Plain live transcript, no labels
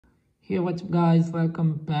Hey, what's up guys,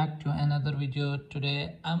 welcome back to another video.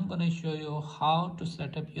 Today I'm gonna show you how to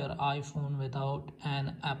set up your iPhone without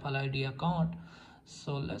an Apple ID account.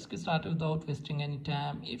 So let's get started without wasting any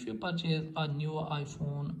time. If you purchase a new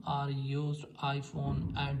iPhone or used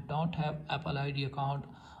iPhone and don't have Apple ID account,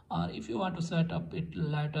 or if you want to set up it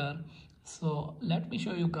later, so let me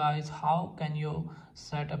show you guys how can you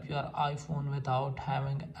set up your iPhone without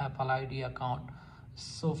having Apple ID account.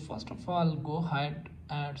 So first of all, go ahead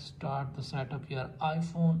and start to set up your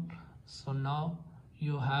iPhone. So now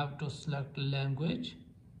you have to select language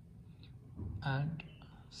and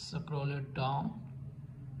scroll it down,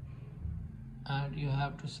 and you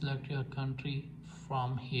have to select your country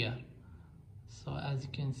from here. So as you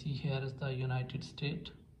can see, here is the United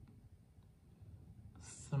States.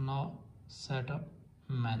 So now set up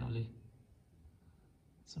manually.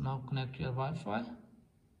 So now connect your Wi-Fi.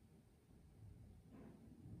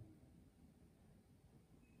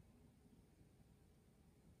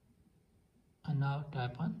 And now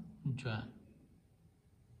type on join.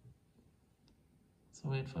 So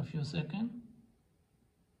wait for a few seconds.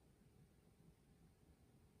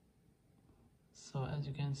 So as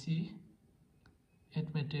you can see,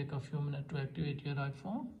 it may take a few minutes to activate your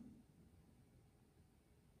iPhone.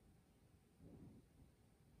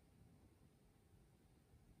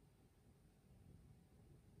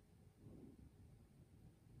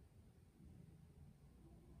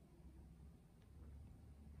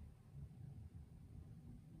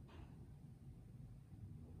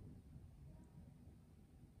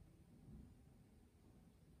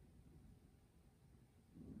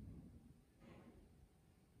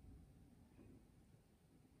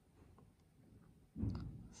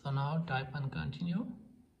 So now type on continue.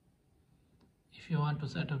 If you want to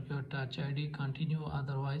set up your Touch ID, continue,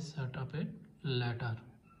 otherwise set up it later.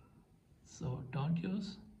 So don't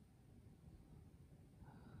use.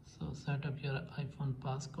 So set up your iPhone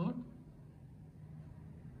passcode.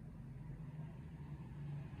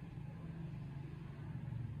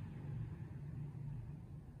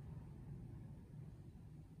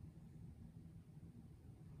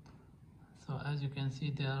 So as you can see,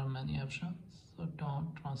 there are many options. So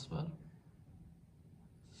don't transfer.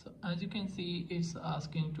 So as you can see, it's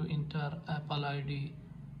asking to enter Apple ID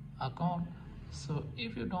account. So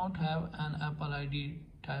if you don't have an Apple ID,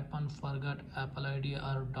 type on forget Apple ID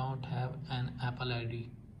or don't have an Apple ID.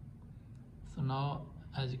 So now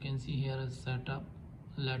as you can see, here is setup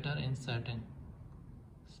letter in setting.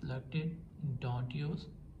 Select it, don't use.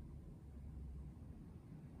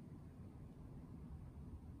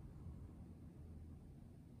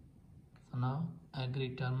 So now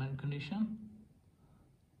agree term and condition,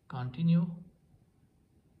 continue.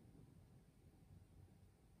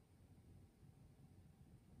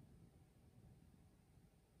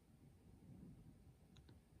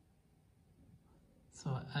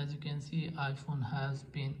 So as you can see, iPhone has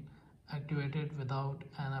been activated without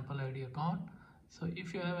an Apple ID account. So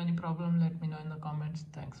if you have any problem, let me know in the comments.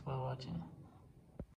 Thanks for watching.